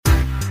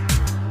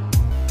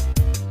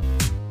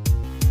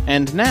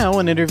And now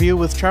an interview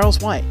with Charles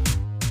White.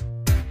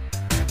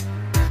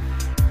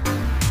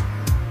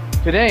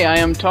 Today I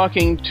am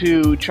talking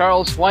to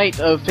Charles White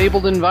of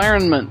Fabled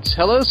Environments.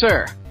 Hello,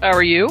 sir. How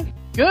are you?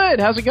 Good.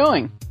 How's it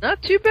going?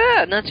 Not too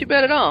bad. Not too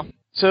bad at all.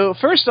 So,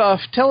 first off,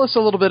 tell us a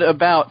little bit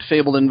about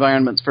Fabled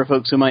Environments for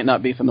folks who might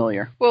not be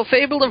familiar. Well,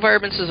 Fabled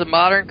Environments is a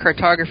modern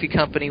cartography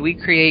company. We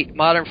create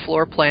modern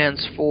floor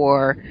plans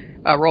for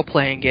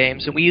role-playing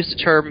games, and we use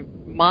the term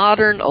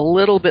modern a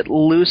little bit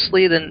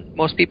loosely than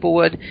most people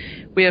would.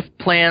 We have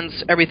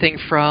plans, everything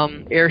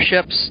from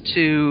airships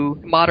to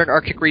modern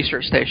Arctic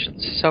research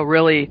stations. So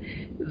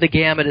really, the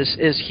gamut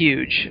is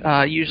huge.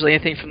 Usually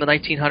anything from the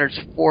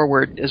 1900s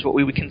forward is what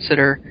we would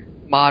consider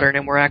modern,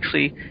 and we're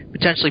actually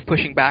potentially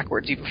pushing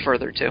backwards even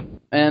further, too.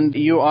 And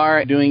you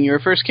are doing your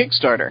first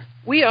Kickstarter.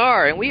 We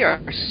are, and we are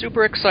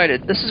super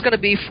excited. This is going to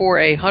be for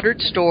a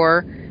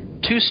 100-store,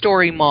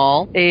 2-story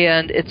mall,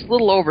 and it's a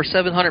little over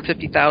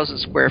 750,000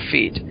 square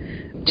feet.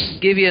 To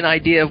give you an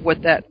idea of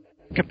what that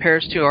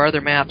compares to our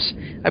other maps,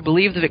 I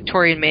believe the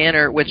Victorian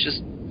Manor, which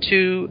is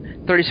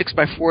 2 36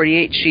 by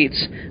 48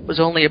 sheets, was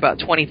only about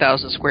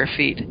 20,000 square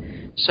feet.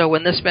 So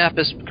when this map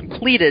is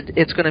completed,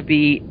 it's going to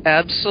be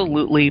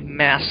absolutely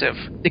massive.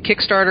 The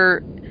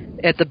Kickstarter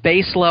at the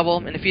base level,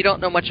 and if you don't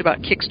know much about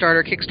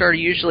Kickstarter, Kickstarter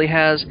usually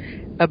has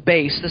a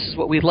base. This is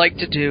what we'd like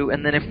to do,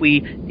 and then if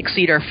we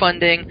exceed our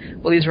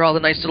funding, well, these are all the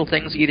nice little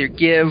things we either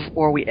give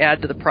or we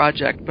add to the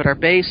project. But our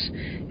base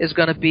is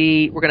going to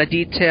be, we're going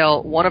to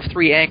detail one of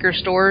 3 anchor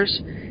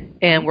stores,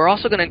 and we're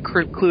also going to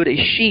include a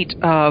sheet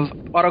of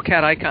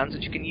AutoCAD icons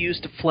that you can use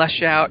to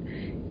flesh out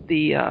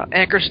the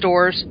anchor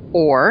stores,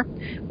 or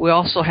we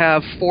also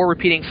have 4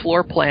 repeating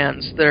floor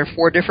plans. There are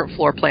 4 different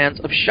floor plans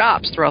of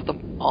shops throughout the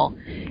mall,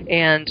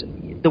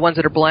 and the ones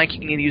that are blank you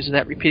can either use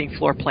that repeating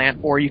floor plan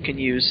or you can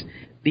use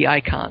the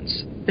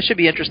icons. This should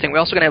be interesting. We're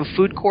also going to have a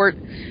food court.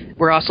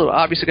 We're also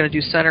obviously going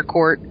to do center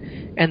court,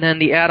 and then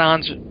the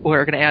add-ons,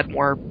 we're going to add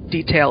more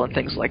detail and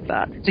things like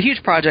that. It's a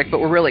huge project, but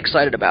we're really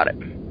excited about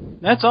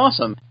it. That's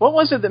awesome. What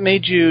was it that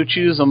made you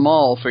choose a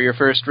mall for your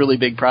first really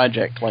big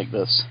project like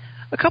this?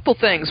 A couple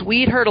things.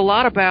 We'd heard a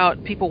lot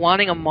about people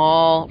wanting a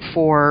mall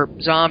for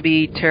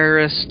zombie,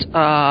 terrorist.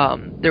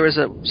 There was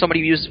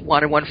somebody who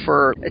wanted one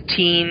for a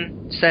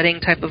teen setting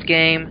type of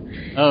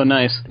game. Oh,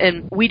 nice.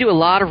 And we do a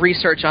lot of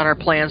research on our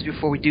plans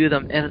before we do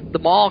them. And the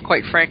mall,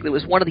 quite frankly,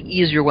 was one of the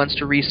easier ones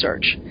to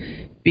research,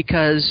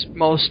 because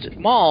most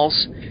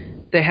malls,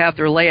 they have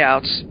their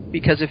layouts,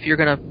 because if you're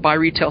going to buy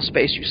retail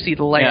space, you see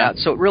the layout.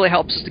 Yeah. So it really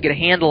helps us to get a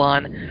handle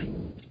on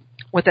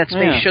what that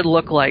space should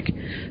look like.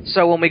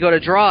 So when we go to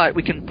draw it,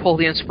 we can pull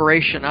the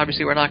inspiration.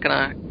 Obviously, we're not going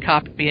to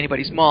copy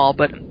anybody's mall,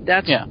 but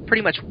that's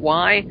pretty much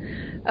why.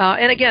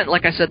 And again,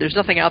 like I said, there's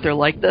nothing out there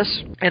like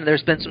this, and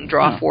there's been some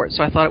draw for it,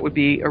 so I thought it would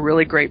be a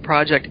really great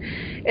project.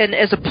 And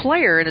as a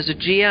player and as a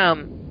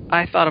GM,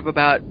 I thought of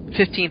about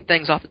 15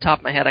 things off the top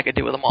of my head I could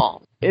do with them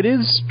all. It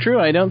is true.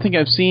 I don't think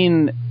I've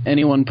seen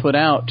anyone put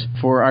out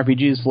for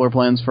RPGs floor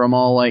plans for a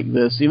mall like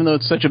this, even though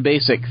it's such a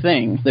basic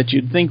thing that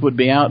you'd think would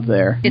be out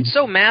there. It's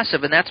so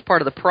massive, and that's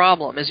part of the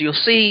problem, is you'll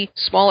see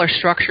smaller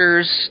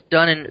structures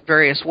done in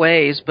various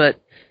ways,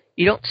 but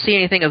you don't see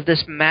anything of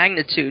this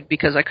magnitude,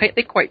 because I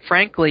think, quite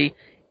frankly,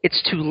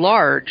 it's too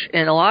large,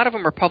 and a lot of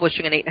them are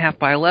publishing an 8.5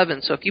 by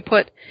 11, so if you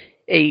put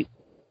a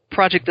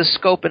project this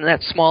scope in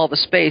that small of a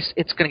space,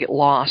 it's going to get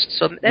lost.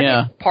 So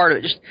that's part of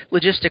it, just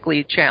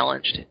logistically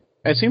challenged.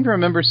 I seem to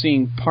remember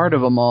seeing part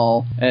of a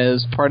mall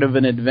as part of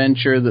an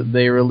adventure that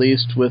they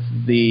released with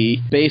the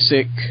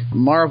basic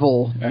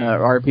Marvel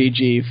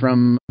RPG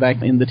from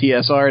back in the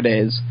TSR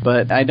days,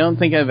 but I don't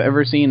think I've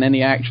ever seen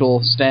any actual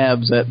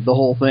stabs at the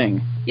whole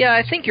thing. Yeah,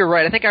 I think you're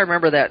right. I think I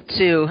remember that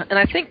too, and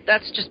I think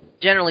that's just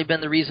generally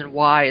been the reason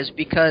why, is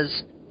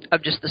because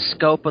of just the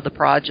scope of the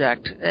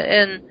project.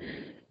 And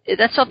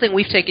that's something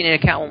we've taken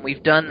into account when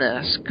we've done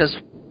this, because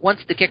once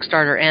the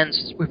Kickstarter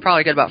ends, we've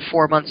probably got about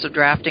 4 months of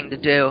drafting to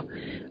do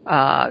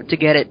to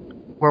get it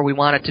where we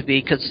want it to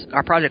be, because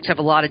our projects have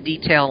a lot of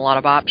detail and a lot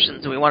of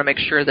options, and we want to make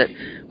sure that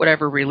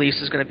whatever release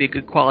is going to be a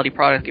good quality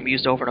product that can be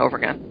used over and over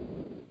again.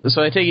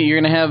 So I take it you're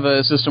going to have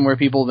a system where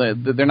people,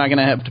 they're not going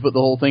to have to put the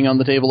whole thing on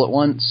the table at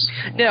once?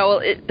 No,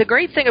 well, the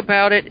great thing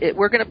about it,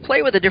 we're going to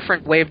play with a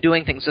different way of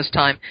doing things this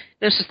time.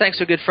 This is thanks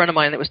to a good friend of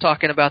mine that was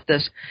talking about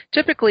this.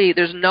 Typically,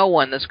 there's no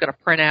one that's going to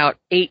print out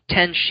 8,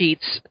 10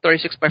 sheets,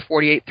 36 by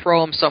 48,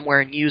 throw them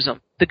somewhere and use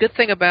them. The good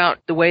thing about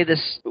the way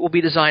this will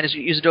be designed is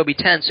you use Adobe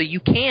 10, so you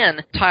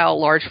can tile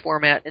large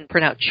format and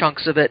print out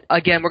chunks of it.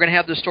 Again, we're going to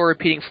have the store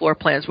repeating floor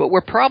plans. What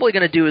we're probably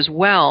going to do as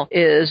well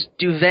is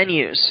do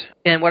venues.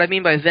 And what I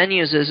mean by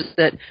venues is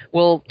that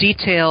we'll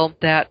detail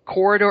that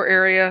corridor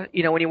area.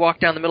 You know, when you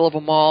walk down the middle of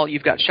a mall,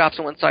 you've got shops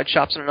on one side,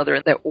 shops on another,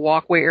 and that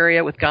walkway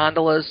area with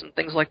gondolas and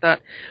things like that.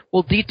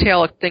 We'll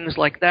detail things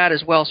like that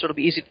as well, so it'll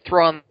be easy to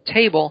throw on the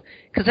table,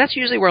 because that's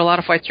usually where a lot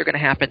of fights are going to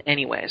happen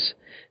anyways.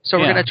 So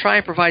we're going to try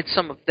and provide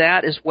some of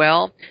that as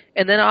well.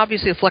 And then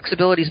obviously the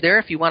flexibility is there.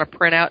 If you want to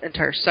print out an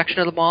entire section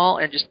of the mall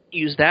and just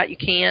use that, you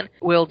can.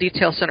 We'll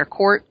detail center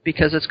court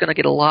because it's going to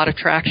get a lot of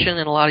traction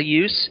and a lot of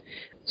use.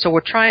 So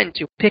we're trying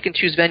to pick and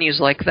choose venues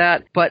like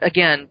that. But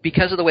again,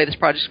 because of the way this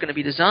project is going to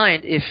be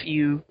designed, if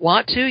you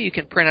want to, you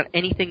can print out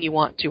anything you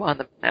want to on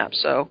the map.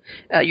 So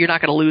you're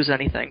not going to lose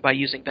anything by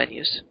using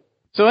venues.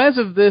 So as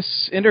of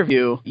this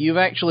interview, you've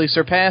actually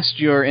surpassed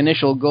your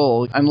initial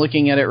goal. I'm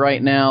looking at it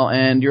right now,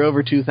 and you're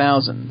over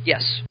 2,000.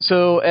 Yes.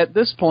 So at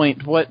this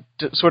point, what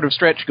sort of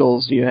stretch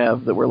goals do you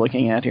have that we're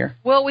looking at here?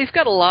 Well, we've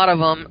got a lot of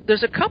them.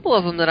 There's a couple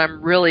of them that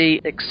I'm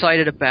really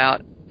excited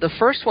about. The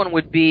first one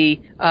would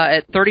be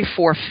at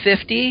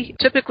 3450.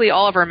 Typically,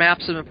 all of our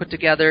maps have been put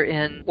together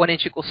in 1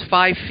 inch equals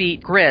 5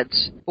 feet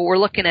grids. What we're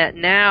looking at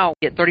now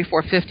at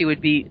 3450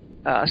 would be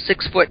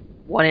 6 foot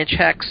 1 inch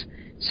hex,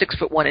 6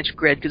 foot 1 inch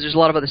grid, because there's a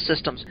lot of other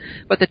systems.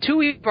 But the two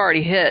we've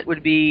already hit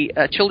would be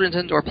a children's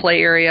indoor play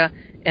area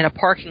and a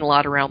parking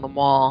lot around the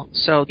mall.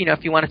 So,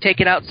 if you want to take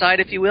it outside,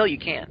 if you will, you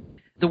can.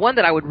 The one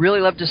that I would really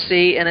love to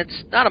see, and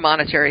it's not a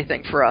monetary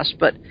thing for us,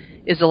 but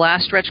is the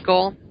last stretch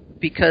goal,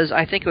 because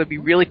I think it would be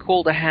really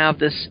cool to have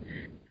this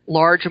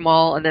large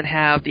mall and then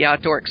have the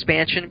outdoor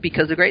expansion,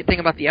 because the great thing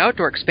about the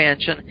outdoor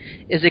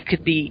expansion is it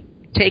could be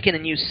taken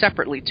and used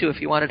separately, too,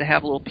 if you wanted to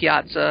have a little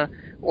piazza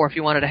or if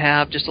you wanted to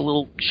have just a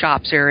little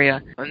shops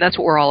area. And that's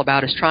what we're all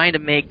about, is trying to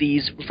make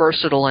these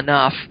versatile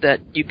enough that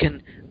you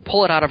can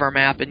pull it out of our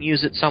map and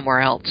use it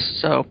somewhere else.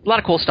 So a lot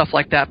of cool stuff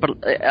like that, but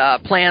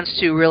plans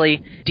to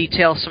really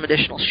detail some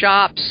additional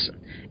shops,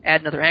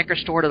 add another anchor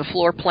store to the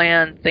floor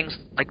plan, things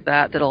like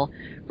that that'll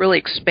really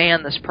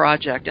expand this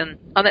project. And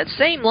on that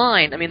same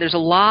line, there's a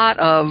lot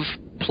of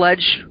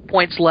pledge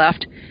points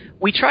left.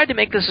 We tried to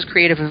make this as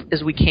creative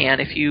as we can.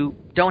 If you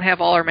don't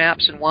have all our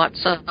maps and want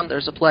some,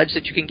 there's a pledge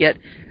that you can get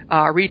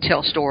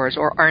retail stores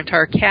or our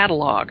entire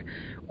catalog.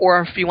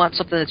 Or if you want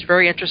something that's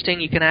very interesting,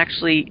 you can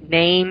actually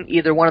name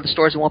either one of the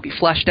stores that won't be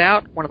fleshed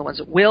out, one of the ones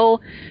that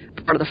will,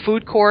 part of the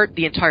food court,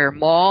 the entire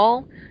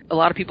mall. A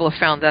lot of people have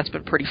found that's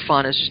been pretty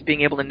fun, is just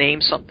being able to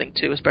name something,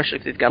 too, especially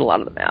if they've got a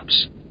lot of the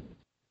maps.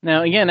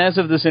 Now, again, as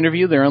of this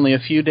interview, there are only a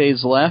few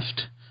days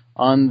left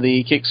on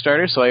the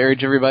Kickstarter, so I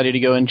urge everybody to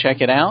go and check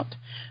it out.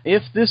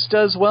 If this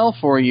does well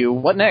for you,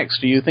 what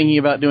next? Are you thinking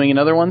about doing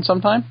another one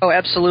sometime? Oh,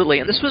 absolutely.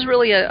 And this was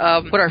really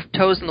put our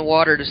toes in the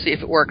water to see if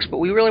it works. But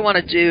we really want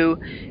to do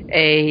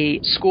a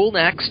school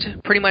next,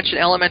 pretty much an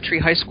elementary,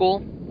 high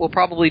school. We'll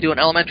probably do an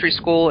elementary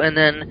school, and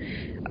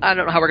then I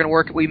don't know how we're going to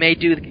work it. We may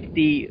do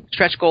the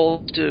stretch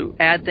goal to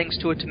add things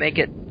to it to make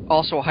it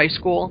also a high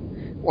school,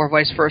 or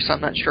vice versa. I'm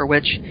not sure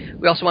which.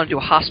 We also want to do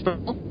a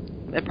hospital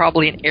and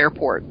probably an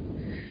airport.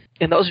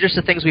 And those are just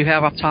the things we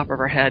have off the top of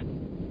our head.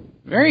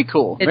 Very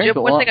cool. And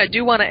Jim, one thing I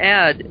do want to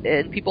add,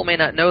 and people may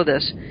not know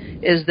this,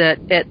 is that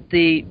at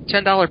the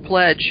 $10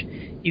 pledge,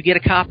 you get a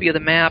copy of the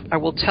map. I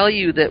will tell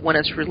you that when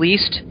it's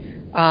released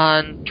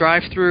on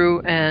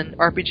Drive-Thru and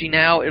RPG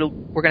Now,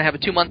 we're going to have a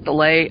 2-month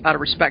delay out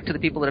of respect to the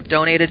people that have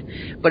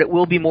donated, but it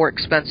will be more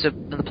expensive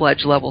than the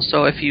pledge level.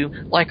 So if you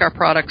like our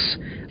products,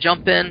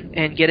 jump in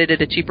and get it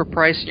at a cheaper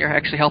price, and you're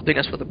actually helping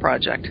us with the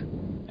project.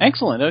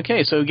 Excellent.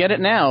 Okay, so get it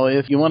now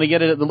if you want to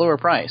get it at the lower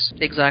price.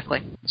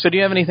 Exactly. So do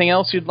you have anything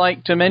else you'd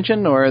like to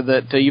mention or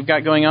that you've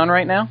got going on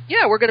right now?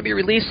 Yeah, we're going to be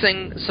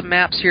releasing some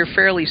maps here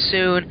fairly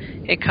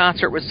soon in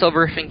concert with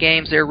Silver Griffin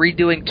Games. They're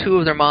redoing 2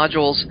 of their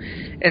modules,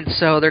 and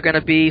so th're going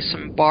to be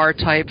some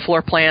bar-type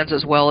floor plans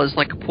as well as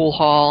like a pool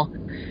hall.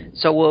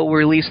 So we'll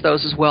release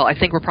those as well. I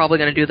think we're probably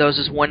going to do those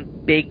as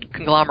one big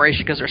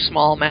conglomeration because they're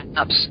small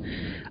maps.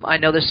 I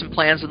know there's some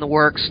plans in the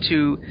works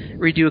to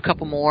redo a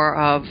couple more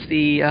of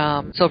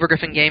the Silver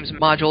Griffin Games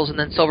modules, and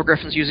then Silver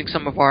Griffin's using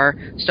some of our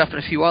stuff and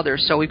a few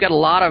others. So we've got a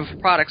lot of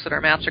products that our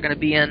maps are going to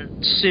be in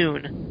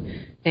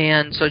soon.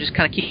 And so just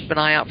kind of keep an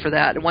eye out for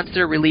that. And once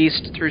they're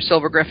released through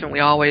Silver Griffin, we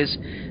always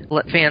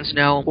let fans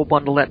know. We'll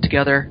bundle that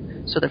together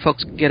so that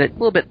folks can get a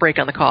little bit break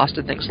on the cost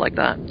and things like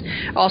that.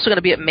 Also going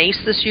to be at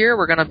Mace this year.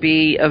 We're going to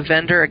be a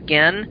vendor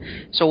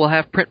again, so we'll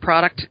have print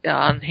product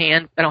on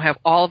hand. I don't have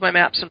all of my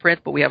maps in print,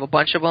 but we have a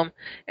bunch of them,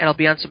 and I'll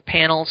be on some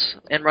panels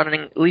and running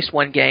at least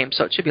one game,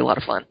 so it should be a lot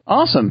of fun.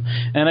 Awesome.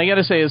 And I got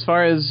to say, as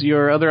far as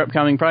your other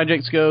upcoming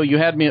projects go, you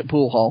had me at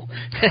Pool Hall.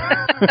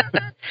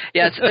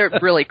 Yeah, they're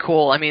really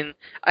cool. I mean,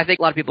 I think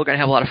a lot of people are going to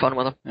have a lot of fun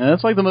with them.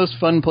 That's like the most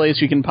fun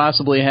place you can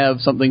possibly have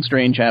something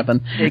strange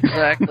happen.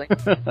 Exactly.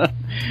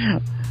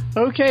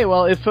 Okay,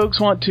 well, if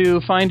folks want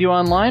to find you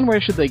online, where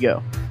should they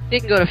go? You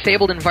can go to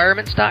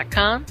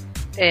fabledenvironments.com,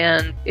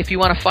 and if you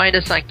want to find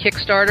us on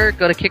Kickstarter,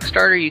 go to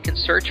Kickstarter. You can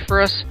search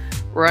for us.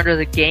 We're under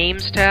the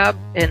Games tab,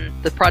 and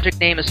the project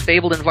name is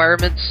Fabled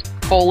Environments,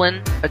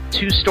 a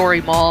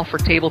 2-story mall for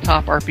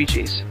tabletop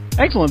RPGs.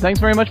 Excellent. Thanks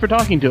very much for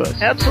talking to us.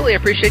 Absolutely. I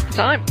appreciate the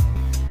time.